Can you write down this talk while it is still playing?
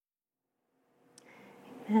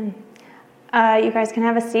And you guys can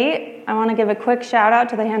have a seat. I want to give a quick shout out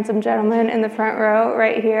to the handsome gentleman in the front row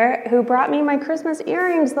right here who brought me my Christmas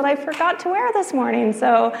earrings that I forgot to wear this morning.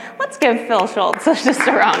 So let's give Phil Schulz just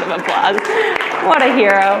a round of applause. What a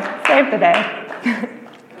hero. Saved the day.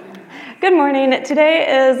 Good morning.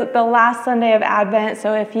 Today is the last Sunday of Advent,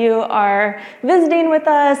 so if you are visiting with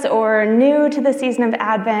us or new to the season of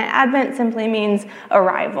Advent, Advent simply means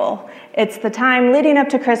arrival. It's the time leading up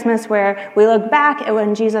to Christmas where we look back at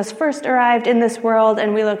when Jesus first arrived in this world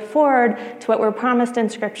and we look forward to what we're promised in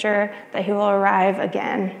Scripture, that he will arrive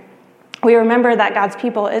again. We remember that God's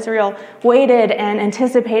people, Israel, waited and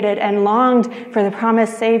anticipated and longed for the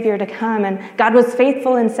promised Savior to come, and God was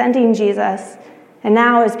faithful in sending Jesus. And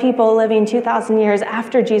now, as people living 2,000 years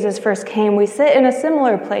after Jesus first came, we sit in a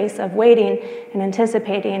similar place of waiting and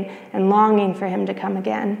anticipating and longing for him to come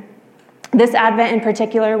again. This Advent in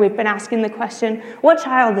particular, we've been asking the question, what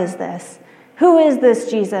child is this? Who is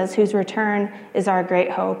this Jesus whose return is our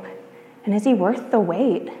great hope? And is he worth the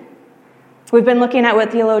wait? We've been looking at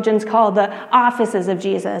what theologians call the offices of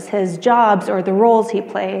Jesus, his jobs or the roles he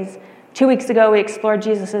plays. 2 weeks ago, we explored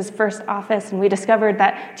Jesus' first office, and we discovered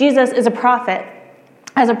that Jesus is a prophet.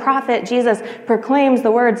 As a prophet, Jesus proclaims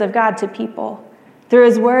the words of God to people. Through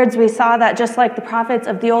his words, we saw that just like the prophets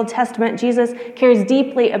of the Old Testament, Jesus cares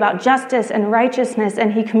deeply about justice and righteousness,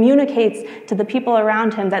 and he communicates to the people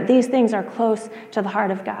around him that these things are close to the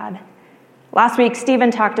heart of God. Last week,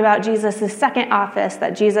 Stephen talked about Jesus' second office,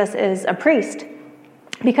 that Jesus is a priest.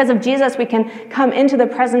 Because of Jesus, we can come into the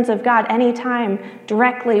presence of God anytime,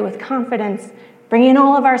 directly, with confidence, bringing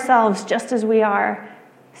all of ourselves just as we are.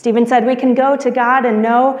 Stephen said we can go to God and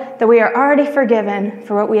know that we are already forgiven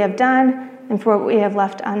for what we have done and for what we have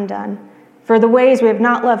left undone, for the ways we have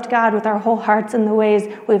not loved God with our whole hearts and the ways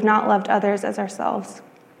we have not loved others as ourselves.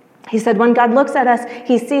 He said when God looks at us,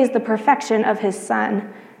 he sees the perfection of his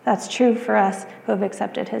Son. That's true for us who have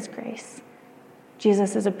accepted his grace.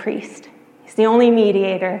 Jesus is a priest. He's the only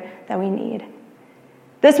mediator that we need.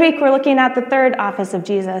 This week, we're looking at the third office of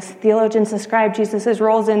Jesus. Theologians describe Jesus'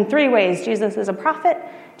 roles in three ways. Jesus is a prophet,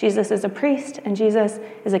 Jesus is a priest, and Jesus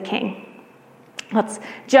is a king. Let's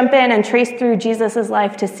jump in and trace through Jesus'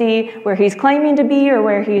 life to see where he's claiming to be or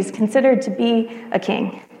where he's considered to be a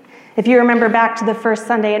king. If you remember back to the first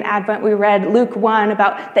Sunday in Advent, we read Luke 1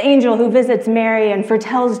 about the angel who visits Mary and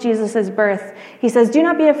foretells Jesus' birth. He says, "Do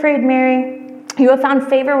not be afraid, Mary. You have found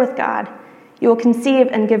favor with God. You will conceive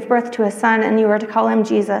and give birth to a son, and you are to call him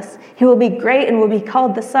Jesus. He will be great and will be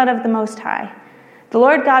called the Son of the Most High. The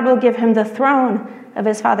Lord God will give him the throne of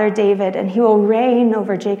his father David, and he will reign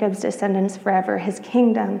over Jacob's descendants forever. His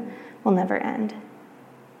kingdom will never end."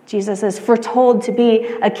 Jesus is foretold to be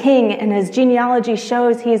a king, and his genealogy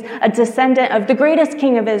shows he's a descendant of the greatest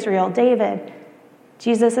king of Israel, David.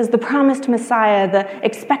 Jesus is the promised Messiah, the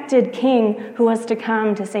expected king who was to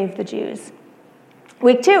come to save the Jews.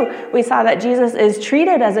 Week 2, we saw that Jesus is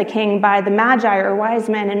treated as a king by the Magi or wise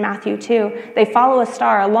men in Matthew 2. They follow a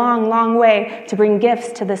star a long, long way to bring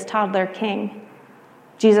gifts to this toddler king.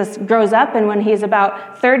 Jesus grows up, and when he's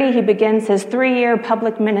about 30, he begins his 3-year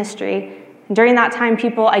public ministry. And during that time,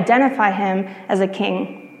 people identify him as a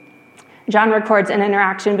king. John records an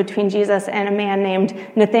interaction between Jesus and a man named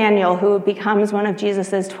Nathanael, who becomes one of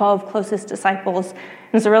Jesus' 12 closest disciples.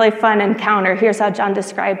 It's a really fun encounter. Here's how John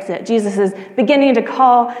describes it. Jesus is beginning to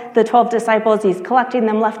call the 12 disciples. He's collecting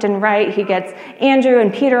them left and right. He gets Andrew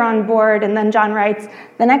and Peter on board, and then John writes,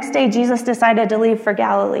 "The next day Jesus decided to leave for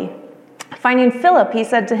Galilee. Finding Philip, he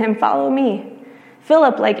said to him, 'Follow me.'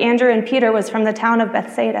 Philip, like Andrew and Peter, was from the town of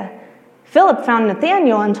Bethsaida. Philip found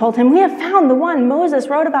Nathanael and told him, 'We have found the one Moses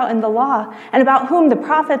wrote about in the law, and about whom the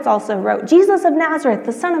prophets also wrote, Jesus of Nazareth,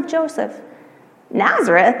 the son of Joseph.'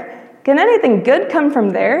 'Nazareth? Can anything good come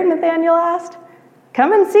from there?' Nathanael asked.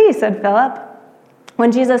 'Come and see,' said Philip.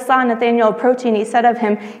 When Jesus saw Nathanael approaching, he said of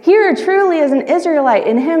him, 'Here truly is an Israelite.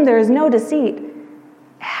 In him there is no deceit.'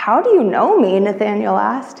 'How do you know me?' Nathanael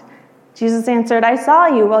asked. Jesus answered, 'I saw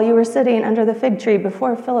you while you were sitting under the fig tree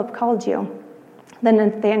before Philip called you.' Then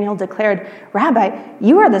Nathanael declared, 'Rabbi,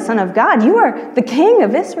 you are the Son of God. You are the King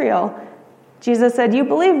of Israel.' Jesus said, 'You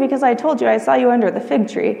believe because I told you I saw you under the fig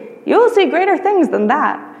tree. You will see greater things than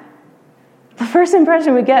that.' The first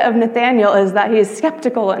impression we get of Nathanael is that he's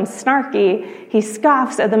skeptical and snarky. He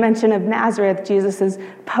scoffs at the mention of Nazareth, Jesus'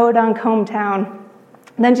 podunk hometown.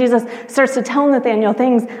 Then Jesus starts to tell Nathanael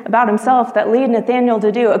things about himself that lead Nathanael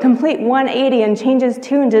to do a complete 180 and change his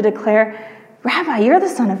tune to declare, 'Rabbi, you're the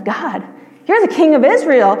Son of God. You're the King of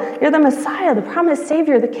Israel. You're the Messiah, the promised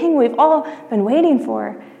Savior, the King we've all been waiting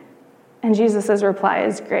for.' And Jesus' reply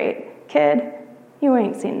is great. 'Kid, you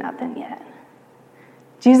ain't seen nothing yet.'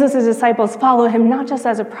 Jesus' disciples follow him not just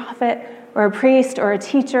as a prophet or a priest or a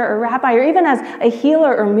teacher or rabbi or even as a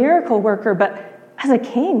healer or miracle worker, but as a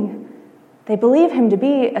king. They believe him to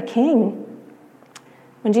be a king.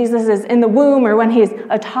 When Jesus is in the womb or when he's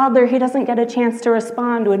a toddler, he doesn't get a chance to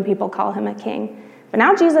respond when people call him a king. But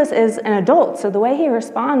now Jesus is an adult, so the way he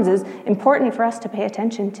responds is important for us to pay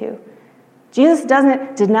attention to. Jesus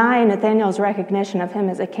doesn't deny Nathanael's recognition of him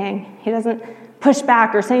as a king. He doesn't push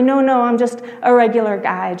back or say, no, I'm just a regular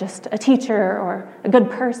guy, just a teacher or a good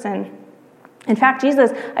person. In fact,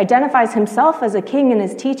 Jesus identifies himself as a king in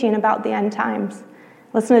his teaching about the end times.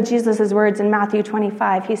 Listen to Jesus' words in Matthew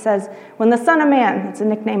 25. He says, when the Son of Man, that's a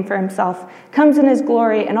nickname for himself, comes in his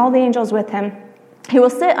glory and all the angels with him, he will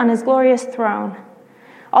sit on his glorious throne.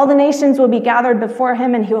 All the nations will be gathered before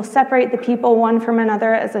him, and he will separate the people one from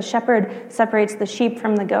another as a shepherd separates the sheep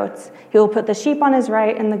from the goats. He will put the sheep on his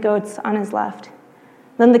right and the goats on his left.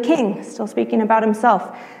 Then the king, still speaking about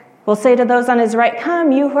himself, will say to those on his right,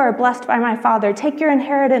 come, you who are blessed by my Father, take your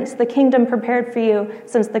inheritance, the kingdom prepared for you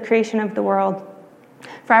since the creation of the world.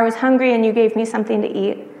 For I was hungry, and you gave me something to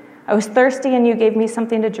eat. I was thirsty, and you gave me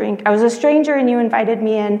something to drink. I was a stranger, and you invited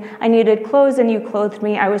me in. I needed clothes, and you clothed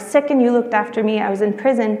me. I was sick, and you looked after me. I was in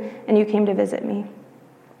prison, and you came to visit me.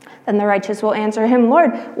 Then the righteous will answer him,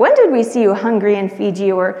 Lord, when did we see you hungry and feed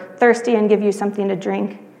you, or thirsty and give you something to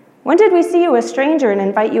drink? When did we see you a stranger and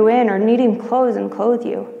invite you in, or needing clothes and clothe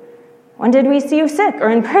you? When did we see you sick or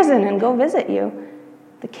in prison and go visit you?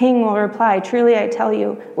 The king will reply, truly I tell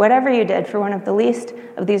you, whatever you did for one of the least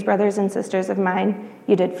of these brothers and sisters of mine,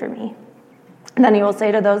 you did for me. And then he will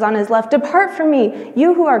say to those on his left, depart from me,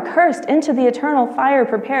 you who are cursed, into the eternal fire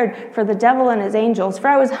prepared for the devil and his angels. For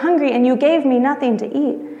I was hungry, and you gave me nothing to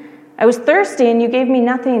eat. I was thirsty, and you gave me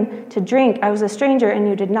nothing to drink. I was a stranger, and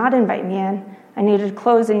you did not invite me in. I needed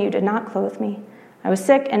clothes, and you did not clothe me. I was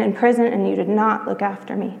sick and in prison, and you did not look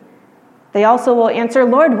after me. They also will answer,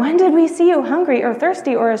 Lord, when did we see you hungry or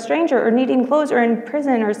thirsty or a stranger or needing clothes or in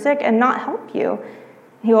prison or sick and not help you?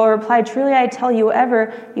 He will reply, truly I tell you,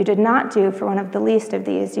 whatever you did not do for one of the least of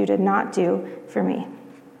these, you did not do for me.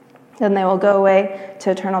 Then they will go away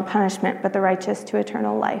to eternal punishment, but the righteous to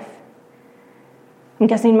eternal life. I'm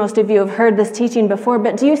guessing most of you have heard this teaching before,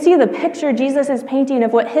 but do you see the picture Jesus is painting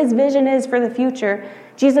of what his vision is for the future?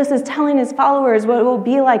 Jesus is telling his followers what it will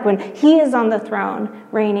be like when he is on the throne,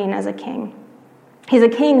 reigning as a king. He's a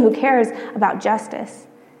king who cares about justice.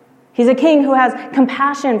 He's a king who has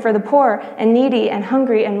compassion for the poor and needy and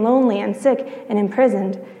hungry and lonely and sick and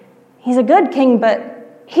imprisoned. He's a good king,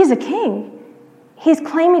 but he's a king. He's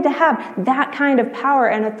claiming to have that kind of power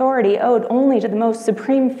and authority owed only to the most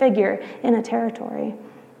supreme figure in a territory.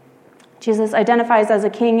 Jesus identifies as a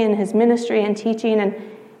king in his ministry and teaching, and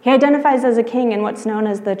he identifies as a king in what's known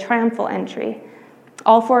as the triumphal entry.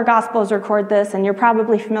 All four Gospels record this, and you're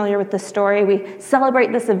probably familiar with this story. We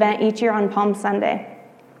celebrate this event each year on Palm Sunday.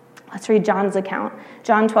 Let's read John's account.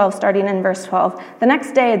 John 12, starting in verse 12. The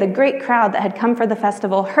next day, the great crowd that had come for the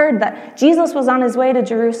festival heard that Jesus was on his way to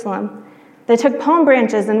Jerusalem. They took palm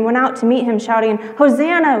branches and went out to meet him, shouting,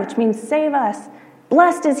 Hosanna, which means save us.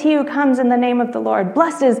 Blessed is he who comes in the name of the Lord.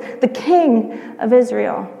 Blessed is the King of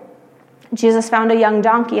Israel. Jesus found a young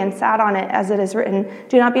donkey and sat on it, as it is written,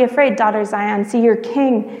 do not be afraid, daughter Zion. See, your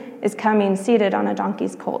king is coming, seated on a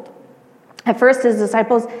donkey's colt. At first, his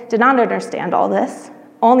disciples did not understand all this.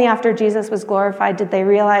 Only after Jesus was glorified did they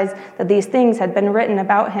realize that these things had been written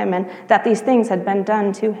about him and that these things had been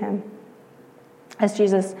done to him. As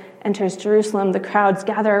Jesus enters Jerusalem, the crowds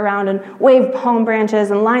gather around and wave palm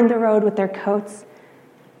branches and line the road with their coats.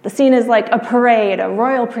 The scene is like a parade, a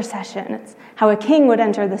royal procession. It's how a king would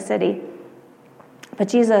enter the city. But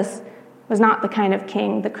Jesus was not the kind of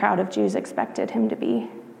king the crowd of Jews expected him to be.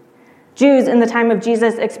 Jews in the time of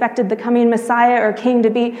Jesus expected the coming Messiah or king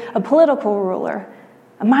to be a political ruler,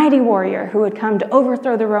 a mighty warrior who would come to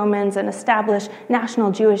overthrow the Romans and establish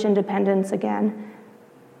national Jewish independence again.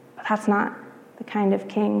 But that's not the kind of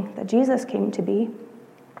king that Jesus came to be.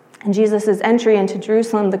 In Jesus' entry into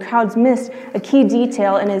Jerusalem, the crowds missed a key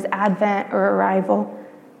detail in his advent or arrival.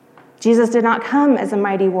 Jesus did not come as a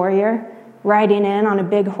mighty warrior, riding in on a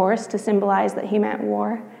big horse to symbolize that he meant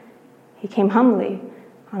war. He came humbly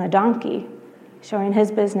on a donkey, showing his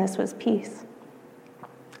business was peace.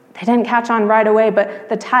 They didn't catch on right away, but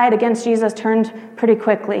the tide against Jesus turned pretty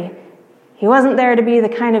quickly. He wasn't there to be the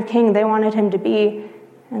kind of king they wanted him to be,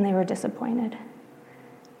 and they were disappointed.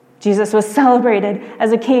 Jesus was celebrated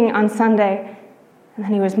as a king on Sunday, and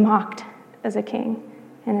then he was mocked as a king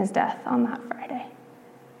in his death on that Friday.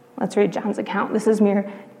 Let's read John's account. This is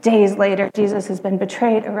mere days later. Jesus has been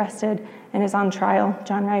betrayed, arrested, and is on trial.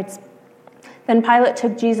 John writes, Then Pilate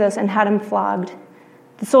took Jesus and had him flogged.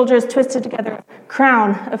 The soldiers twisted together a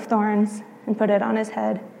crown of thorns and put it on his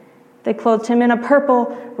head. They clothed him in a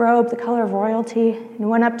purple robe, the color of royalty, and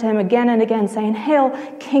went up to him again and again, saying, "Hail,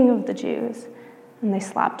 King of the Jews!" And they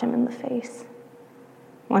slapped him in the face.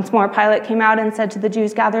 Once more, Pilate came out and said to the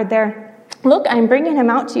Jews gathered there, "Look, I'm bringing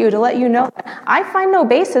him out to you to let you know that I find no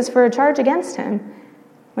basis for a charge against him."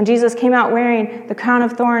 When Jesus came out wearing the crown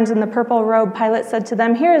of thorns and the purple robe, Pilate said to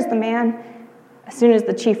them, "Here is the man." As soon as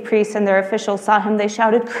the chief priests and their officials saw him, they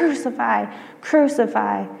shouted, "Crucify!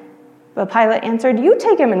 Crucify!" But Pilate answered, "You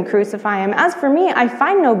take him and crucify him. As for me, I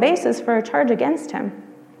find no basis for a charge against him."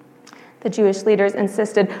 The Jewish leaders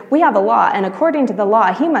insisted, "We have a law, and according to the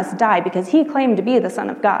law, he must die because he claimed to be the Son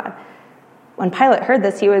of God." When Pilate heard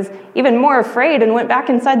this, he was even more afraid and went back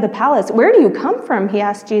inside the palace. "Where do you come from?" he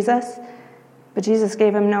asked Jesus. But Jesus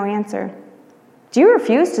gave him no answer. "Do you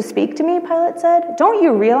refuse to speak to me?" Pilate said. "Don't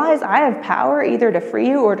you realize I have power either to free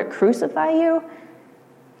you or to crucify you?"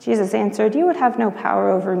 Jesus answered, "You would have no power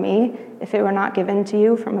over me if it were not given to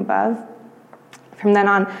you from above." From then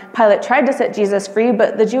on, Pilate tried to set Jesus free,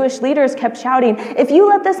 but the Jewish leaders kept shouting, "If you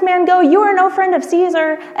let this man go, you are no friend of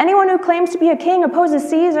Caesar. Anyone who claims to be a king opposes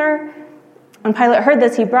Caesar." When Pilate heard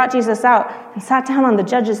this, he brought Jesus out and sat down on the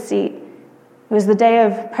judge's seat. It was the day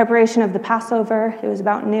of preparation of the Passover. It was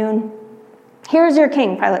about noon. "Here's your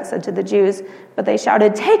king," Pilate said to the Jews, but they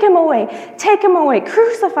shouted, take him away,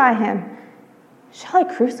 crucify him." "Shall I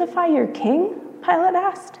crucify your king?" Pilate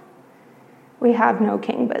asked. "We have no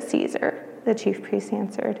king but Caesar," the chief priests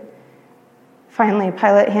answered. Finally,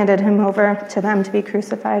 Pilate handed him over to them to be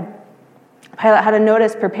crucified. Pilate had a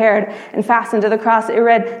notice prepared and fastened to the cross. It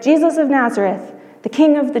read, "Jesus of Nazareth, the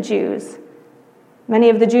King of the Jews." Many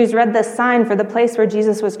of the Jews read this sign, for the place where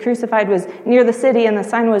Jesus was crucified was near the city, and the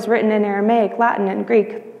sign was written in Aramaic, Latin, and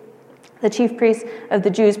Greek. The chief priests of the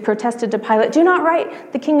Jews protested to Pilate, "Do not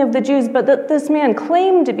write the King of the Jews, but that this man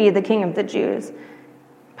claimed to be the King of the Jews."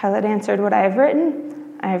 Pilate answered, "What I have written,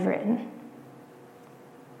 I have written."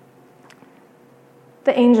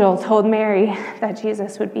 The angel told Mary that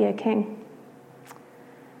Jesus would be a king.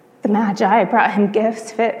 The Magi brought him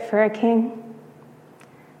gifts fit for a king.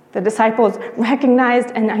 The disciples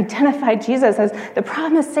recognized and identified Jesus as the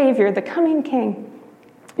promised Savior, the coming king.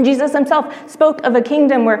 Jesus himself spoke of a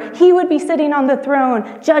kingdom where he would be sitting on the throne,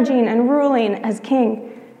 judging and ruling as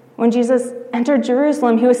king. When Jesus entered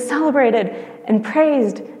Jerusalem, he was celebrated and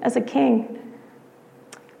praised as a king.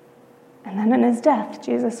 And then in his death,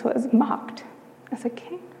 Jesus was mocked as a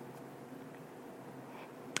king.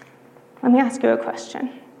 Let me ask you a question.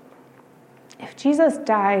 If Jesus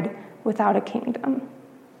died without a kingdom,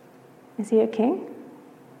 is he a king?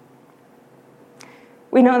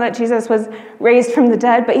 We know that Jesus was raised from the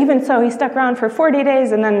dead, but even so, he stuck around for 40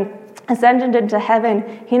 days and then ascended into heaven.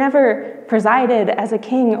 He never presided as a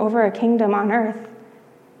king over a kingdom on earth.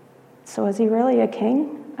 So is he really a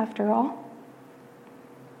king after all?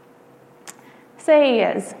 Say he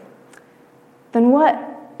is. Then what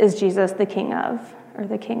is Jesus the king of or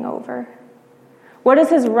the king over? What is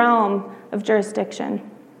his realm of jurisdiction?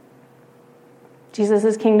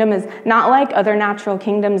 Jesus' kingdom is not like other natural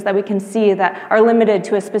kingdoms that we can see that are limited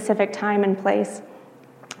to a specific time and place.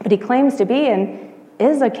 But he claims to be and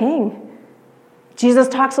is a king. Jesus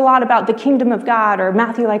talks a lot about the kingdom of God, or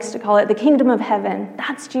Matthew likes to call it the kingdom of heaven.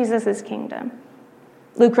 That's Jesus' kingdom.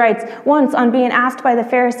 Luke writes, once on being asked by the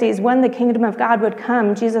Pharisees when the kingdom of God would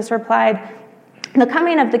come, Jesus replied, "The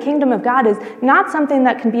coming of the kingdom of God is not something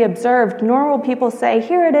that can be observed, nor will people say,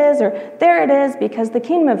 'Here it is,' or 'There it is,' because the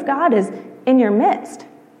kingdom of God is in your midst."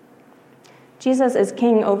 Jesus is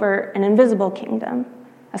king over an invisible kingdom,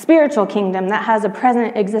 a spiritual kingdom that has a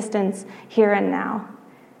present existence here and now.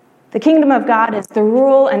 The kingdom of God is the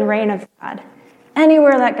rule and reign of God.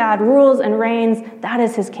 Anywhere that God rules and reigns, that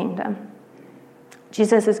is his kingdom.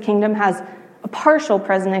 Jesus' kingdom has a partial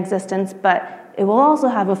present existence, but it will also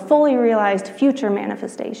have a fully realized future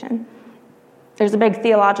manifestation. There's a big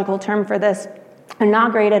theological term for this,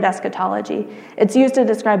 inaugurated eschatology. It's used to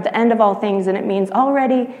describe the end of all things, and it means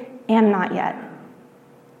already and not yet.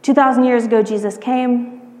 2,000 years ago, Jesus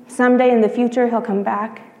came. Someday in the future, he'll come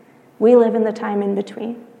back. We live in the time in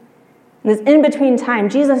between. In this in-between time,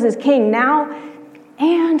 Jesus is king now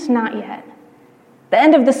and not yet. The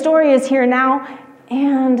end of the story is here now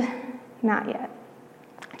and not yet.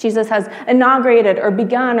 Jesus has inaugurated or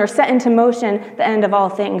begun or set into motion the end of all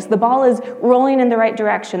things. The ball is rolling in the right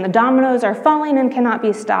direction. The dominoes are falling and cannot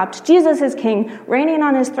be stopped. Jesus is king, reigning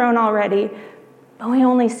on his throne already, but we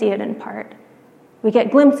only see it in part. We get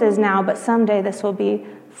glimpses now, but someday this will be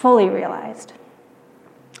fully realized.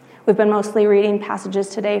 We've been mostly reading passages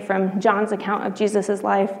today from John's account of Jesus'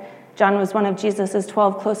 life. John was one of Jesus'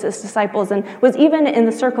 12 closest disciples and was even in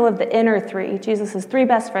the circle of the inner three. Jesus' three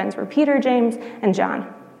best friends were Peter, James, and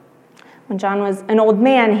John. When John was an old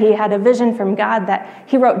man, he had a vision from God that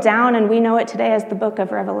he wrote down, and we know it today as the book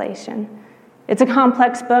of Revelation. It's a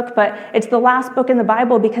complex book, but it's the last book in the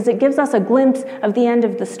Bible because it gives us a glimpse of the end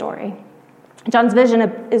of the story. John's vision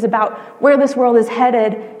is about where this world is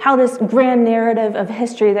headed, how this grand narrative of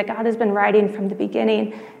history that God has been writing from the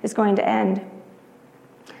beginning is going to end.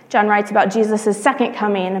 John writes about Jesus' second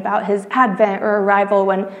coming, about his advent or arrival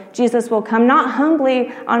when Jesus will come not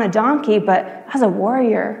humbly on a donkey, but as a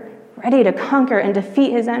warrior, ready to conquer and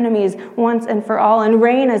defeat his enemies once and for all and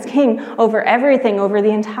reign as king over everything, over the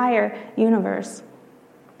entire universe.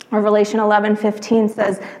 Revelation 11:15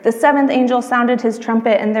 says, "The seventh angel sounded his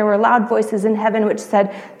trumpet, and there were loud voices in heaven which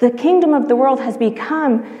said, 'The kingdom of the world has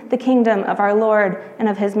become the kingdom of our Lord and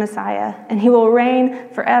of his Messiah, and he will reign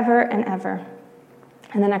forever and ever.'"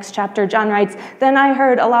 In the next chapter, John writes, "Then I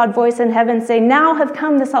heard a loud voice in heaven say, 'Now have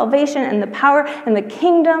come the salvation and the power and the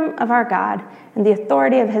kingdom of our God and the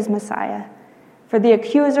authority of his Messiah. For the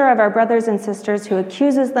accuser of our brothers and sisters who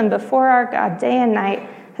accuses them before our God day and night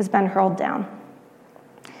has been hurled down.'"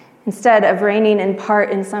 Instead of reigning in part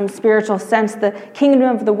in some spiritual sense, the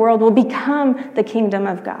kingdom of the world will become the kingdom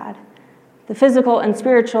of God. The physical and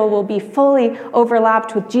spiritual will be fully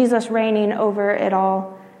overlapped with Jesus reigning over it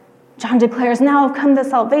all. John declares, "Now have come the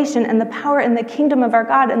salvation and the power and the kingdom of our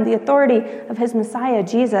God and the authority of his Messiah,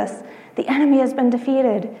 Jesus. The enemy has been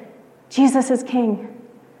defeated. Jesus is king."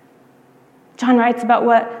 John writes about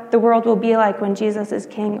what the world will be like when Jesus is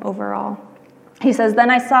king over all. He says, "Then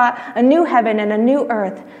I saw a new heaven and a new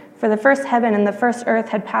earth, for the first heaven and the first earth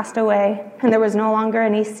had passed away, and there was no longer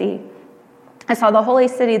any sea. I saw the holy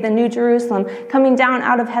city, the new Jerusalem, coming down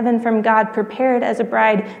out of heaven from God, prepared as a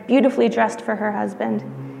bride, beautifully dressed for her husband.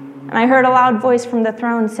 And I heard a loud voice from the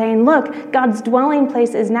throne saying, 'Look, God's dwelling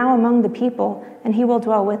place is now among the people, and he will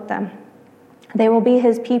dwell with them. They will be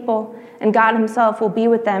his people, and God himself will be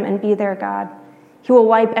with them and be their God. He will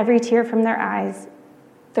wipe every tear from their eyes.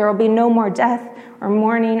 There will be no more death or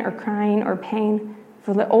mourning or crying or pain,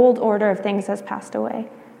 for the old order of things has passed away.'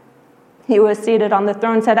 He who was seated on the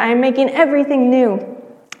throne said, 'I am making everything new.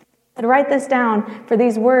 But write this down, for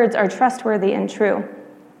these words are trustworthy and true.'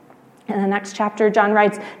 In the next chapter, John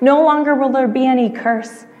writes, 'No longer will there be any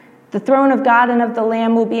curse. The throne of God and of the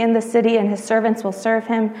Lamb will be in the city, and his servants will serve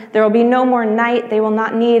him. There will be no more night. They will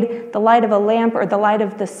not need the light of a lamp or the light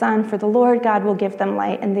of the sun, for the Lord God will give them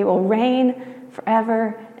light, and they will reign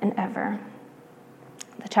forever and ever.'"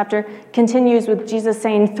 The chapter continues with Jesus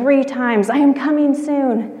saying 3 times, "I am coming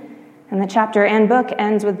soon." And the chapter and book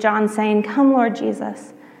ends with John saying, "Come, Lord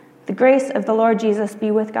Jesus. The grace of the Lord Jesus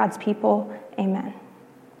be with God's people. Amen."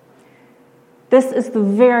 This is the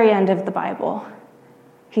very end of the Bible.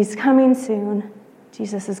 He's coming soon.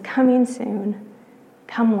 Jesus is coming soon.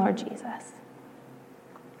 Come, Lord Jesus.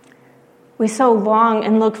 We so long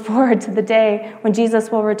and look forward to the day when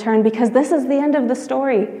Jesus will return because this is the end of the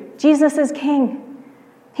story. Jesus is king.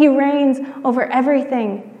 He reigns over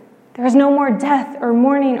everything. There is no more death or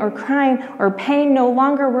mourning or crying or pain. No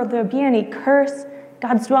longer will there be any curse.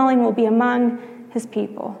 God's dwelling will be among his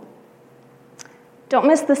people. Don't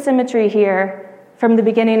miss the symmetry here from the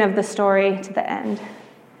beginning of the story to the end.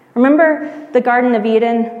 Remember the Garden of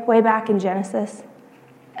Eden way back in Genesis?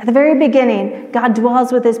 At the very beginning, God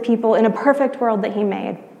dwells with his people in a perfect world that he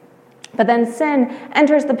made. But then sin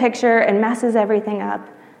enters the picture and messes everything up.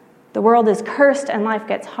 The world is cursed and life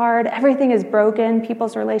gets hard. Everything is broken.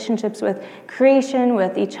 People's relationships with creation,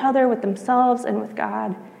 with each other, with themselves, and with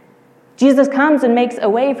God. Jesus comes and makes a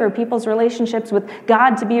way for people's relationships with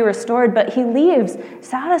God to be restored, but he leaves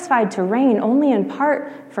satisfied to reign only in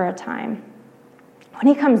part for a time.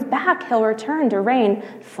 When he comes back, he'll return to reign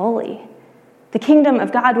fully. The kingdom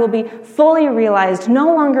of God will be fully realized.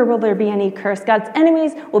 No longer will there be any curse. God's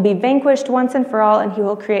enemies will be vanquished once and for all, and he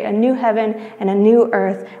will create a new heaven and a new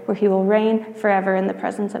earth where he will reign forever in the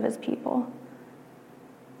presence of his people.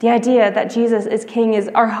 The idea that Jesus is king is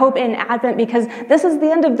our hope in Advent because this is the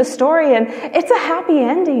end of the story, and it's a happy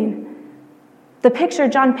ending. The picture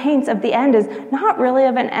John paints of the end is not really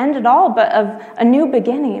of an end at all, but of a new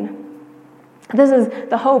beginning. This is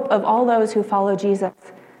the hope of all those who follow Jesus.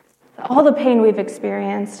 All the pain we've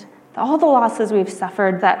experienced, all the losses we've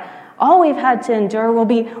suffered, that all we've had to endure will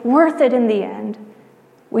be worth it in the end.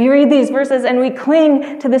 We read these verses and we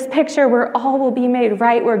cling to this picture where all will be made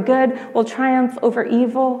right, where good will triumph over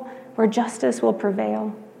evil, where justice will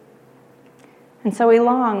prevail. And so we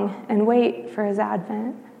long and wait for his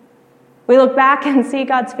advent. We look back and see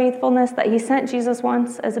God's faithfulness, that he sent Jesus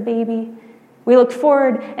once as a baby, We look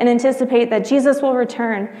forward and anticipate that Jesus will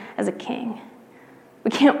return as a king.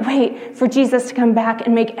 We can't wait for Jesus to come back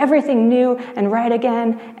and make everything new and right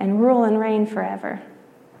again and rule and reign forever.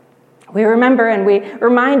 We remember and we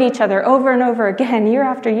remind each other over and over again, year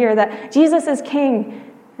after year, that Jesus is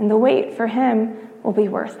king and the wait for him will be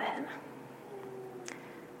worth it.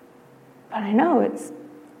 But I know it's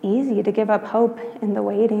easy to give up hope in the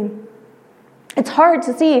waiting. It's hard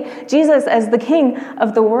to see Jesus as the king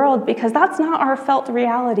of the world because that's not our felt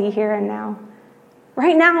reality here and now.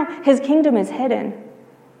 Right now, his kingdom is hidden.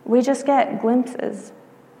 We just get glimpses.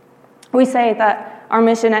 We say that our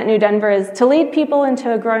mission at New Denver is to lead people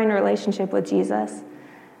into a growing relationship with Jesus.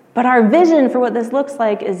 But our vision for what this looks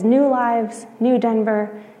like is new lives, new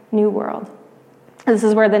Denver, new world. This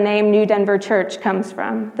is where the name New Denver Church comes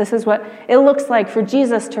from. This is what it looks like for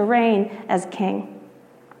Jesus to reign as king.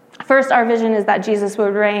 First, our vision is that Jesus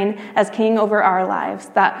would reign as king over our lives,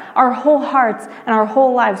 that our whole hearts and our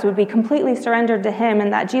whole lives would be completely surrendered to him,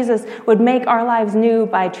 and that Jesus would make our lives new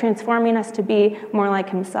by transforming us to be more like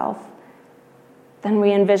himself. Then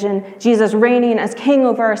we envision Jesus reigning as king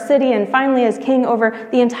over our city and finally as king over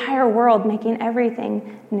the entire world, making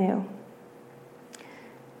everything new.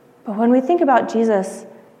 But when we think about Jesus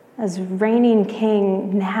as reigning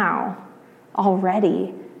king now,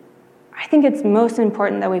 already, I think it's most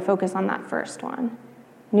important that we focus on that first one,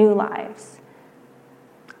 new lives.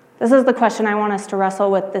 This is the question I want us to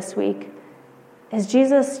wrestle with this week. Is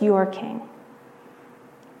Jesus your king?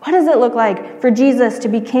 What does it look like for Jesus to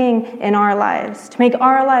be king in our lives, to make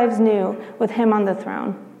our lives new with him on the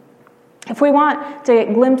throne? If we want to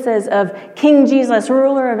get glimpses of King Jesus,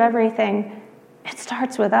 ruler of everything, it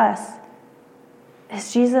starts with us.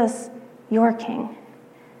 Is Jesus your king?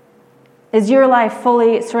 Is your life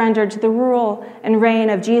fully surrendered to the rule and reign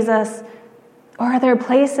of Jesus? Or are there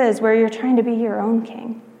places where you're trying to be your own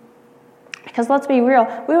king? Because let's be real,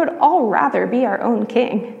 we would all rather be our own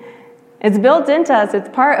king. It's built into us. It's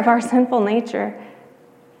part of our sinful nature.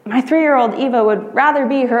 My 3-year-old Eva would rather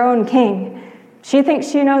be her own king. She thinks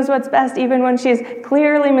she knows what's best even when she's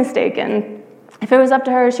clearly mistaken. If it was up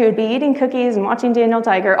to her, she would be eating cookies and watching Daniel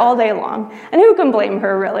Tiger all day long. And who can blame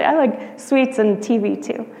her, really? I like sweets and TV,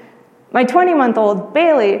 too. My 20-month-old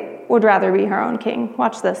Bailey would rather be her own king.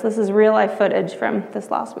 Watch this. This is real-life footage from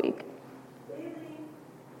this last week. Bailey,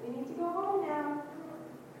 we need to go home now.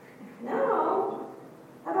 No.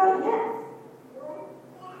 How about yes?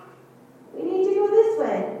 We need to go this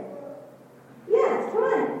way. Yes, come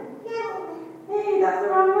on. Hey, that's the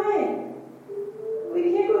wrong way.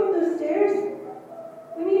 We can't go up those stairs.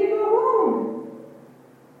 We need to go home.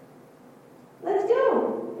 Let's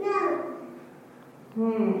go. No.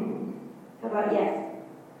 How about yes?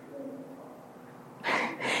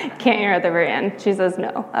 Can't hear at the very end. She says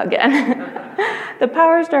no again. The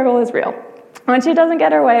power struggle is real. When she doesn't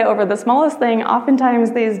get her way over the smallest thing,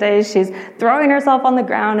 oftentimes these days she's throwing herself on the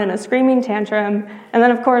ground in a screaming tantrum. And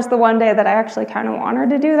then, of course, the one day that I actually kind of want her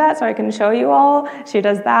to do that so I can show you all, she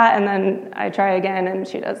does that, and then I try again and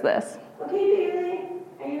she does this. Okay, Bailey,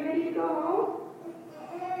 are you ready to go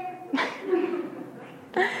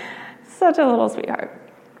home? Such a little sweetheart.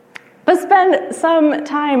 But spend some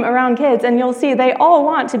time around kids and you'll see they all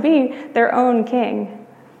want to be their own king.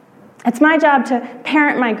 It's my job to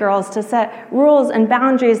parent my girls, to set rules and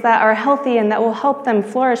boundaries that are healthy and that will help them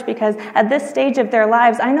flourish, because at this stage of their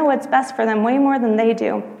lives, I know what's best for them way more than they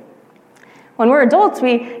do. When we're adults,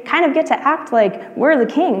 we kind of get to act like we're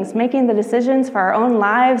the kings, making the decisions for our own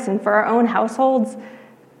lives and for our own households.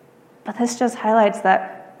 But this just highlights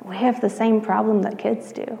that we have the same problem that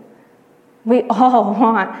kids do. We all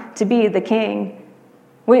want to be the king.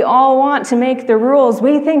 We all want to make the rules.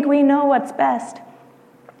 We think we know what's best.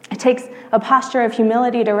 It takes a posture of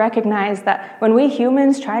humility to recognize that when we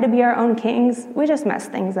humans try to be our own kings, we just mess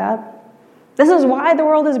things up. This is why the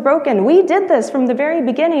world is broken. We did this from the very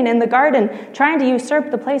beginning in the garden, trying to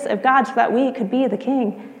usurp the place of God so that we could be the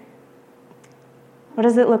king. What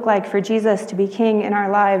does it look like for Jesus to be king in our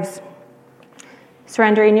lives?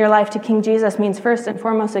 Surrendering your life to King Jesus means first and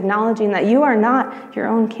foremost acknowledging that you are not your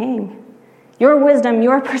own king. Your wisdom,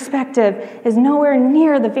 your perspective is nowhere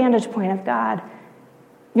near the vantage point of God.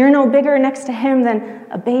 You're no bigger next to him than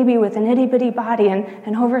a baby with an itty-bitty body and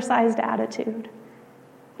an oversized attitude.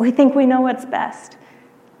 We think we know what's best.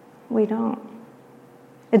 We don't.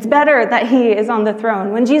 It's better that he is on the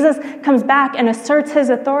throne. When Jesus comes back and asserts his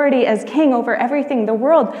authority as king over everything, the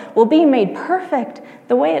world will be made perfect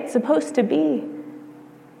the way it's supposed to be.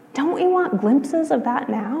 Don't we want glimpses of that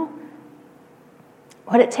now?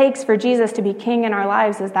 What it takes for Jesus to be king in our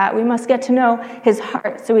lives is that we must get to know his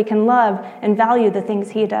heart so we can love and value the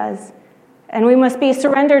things he does. And we must be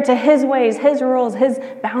surrendered to his ways, his rules, his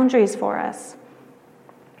boundaries for us.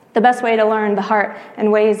 The best way to learn the heart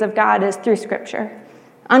and ways of God is through Scripture.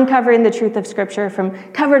 Uncovering the truth of Scripture from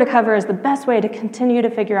cover to cover is the best way to continue to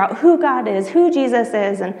figure out who God is, who Jesus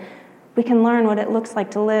is, and we can learn what it looks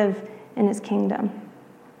like to live in his kingdom.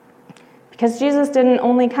 Because Jesus didn't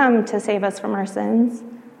only come to save us from our sins,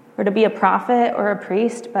 or to be a prophet or a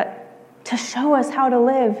priest, but to show us how to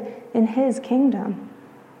live in his kingdom.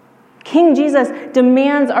 King Jesus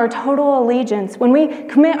demands our total allegiance. When we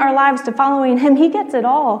commit our lives to following him, he gets it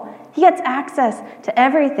all. He gets access to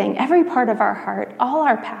everything, every part of our heart, all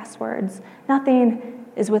our passwords. Nothing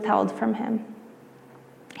is withheld from him.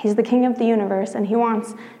 He's the king of the universe, and he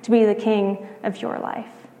wants to be the king of your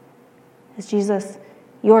life. Is Jesus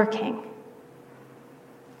your king?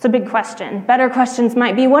 It's a big question. Better questions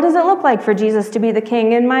might be, what does it look like for Jesus to be the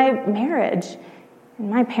king in my marriage, in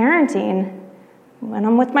my parenting, when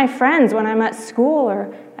I'm with my friends, when I'm at school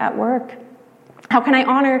or at work? How can I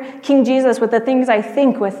honor King Jesus with the things I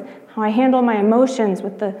think, with how I handle my emotions,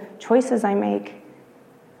 with the choices I make?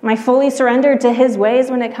 Am I fully surrendered to his ways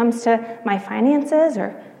when it comes to my finances,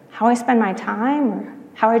 or how I spend my time, or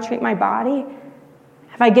how I treat my body?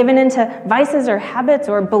 Have I given into vices or habits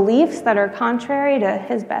or beliefs that are contrary to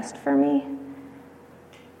his best for me?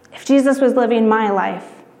 If Jesus was living my life,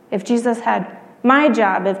 if Jesus had my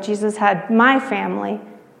job, if Jesus had my family,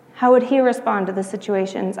 how would he respond to the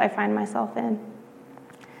situations I find myself in?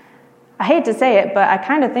 I hate to say it, but I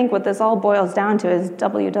kind of think what this all boils down to is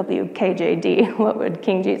WWKJD. What would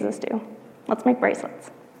King Jesus do? Let's make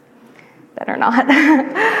bracelets. Better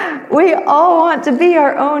not. We all want to be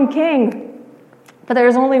our own king. But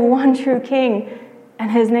there's only one true king, and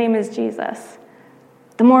his name is Jesus.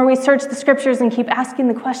 The more we search the scriptures and keep asking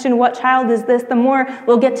the question, what child is this, the more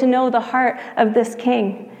we'll get to know the heart of this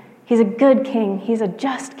king. He's a good king. He's a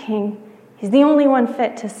just king. He's the only one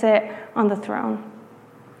fit to sit on the throne.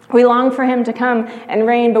 We long for him to come and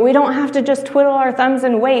reign, but we don't have to just twiddle our thumbs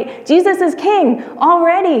and wait. Jesus is king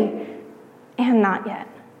already, and not yet.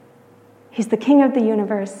 He's the king of the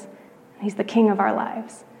universe, and he's the king of our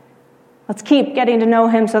lives. Let's keep getting to know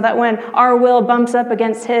him so that when our will bumps up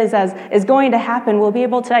against his, as is going to happen, we'll be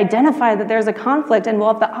able to identify that there's a conflict, and we'll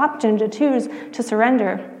have the option to choose to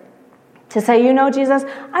surrender. To say, you know, Jesus,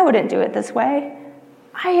 I wouldn't do it this way.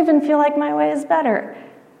 I even feel like my way is better,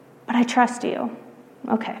 but I trust you.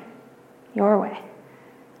 Okay, your way.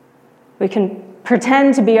 We can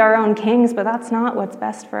pretend to be our own kings, but that's not what's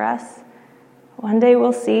best for us. One day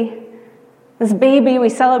we'll see. This baby we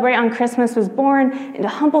celebrate on Christmas was born into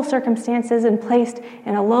humble circumstances and placed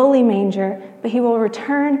in a lowly manger, but he will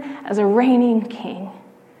return as a reigning king.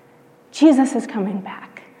 Jesus is coming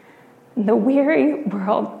back. The weary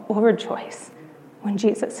world will rejoice when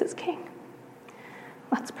Jesus is king.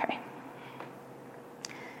 Let's pray.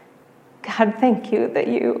 God, thank you that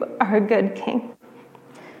you are a good king.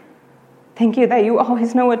 Thank you that you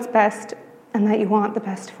always know what's best and that you want the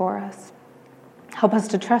best for us. Help us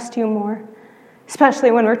to trust you more,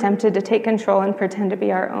 especially when we're tempted to take control and pretend to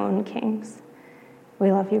be our own kings.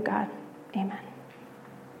 We love you, God. Amen.